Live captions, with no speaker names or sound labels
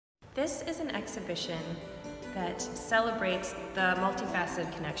This is an exhibition that celebrates the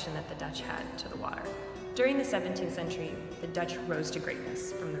multifaceted connection that the Dutch had to the water. During the 17th century, the Dutch rose to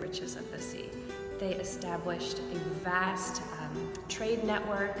greatness from the riches of the sea. They established a vast trade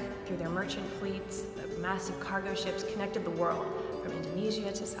network through their merchant fleets. The massive cargo ships connected the world from Indonesia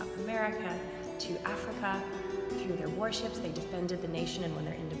to South America to Africa. Through their warships, they defended the nation and won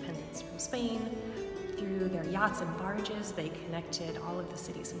their independence from Spain. Through their yachts and barges, they connected all of the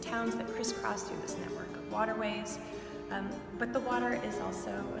cities and towns that crisscrossed through this network of waterways. But the water is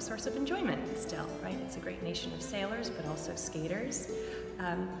also a source of enjoyment still, right? It's a great nation of sailors, but also skaters.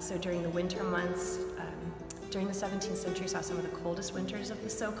 So during the winter months, during the 17th century, saw some of the coldest winters of the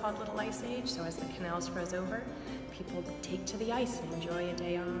so-called Little Ice Age. So as the canals froze over, people would take to the ice and enjoy a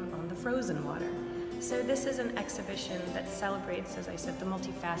day on the frozen water. So this is an exhibition that celebrates, as I said, the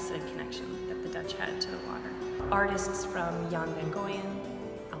multifaceted connection that the Dutch had to the water. Artists from Jan van Goyen,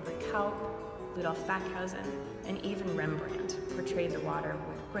 Albert Cuyp, Ludolf Backhausen, and even Rembrandt portrayed the water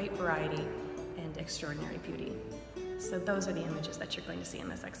with great variety and extraordinary beauty. So those are the images that you're going to see in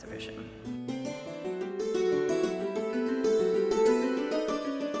this exhibition.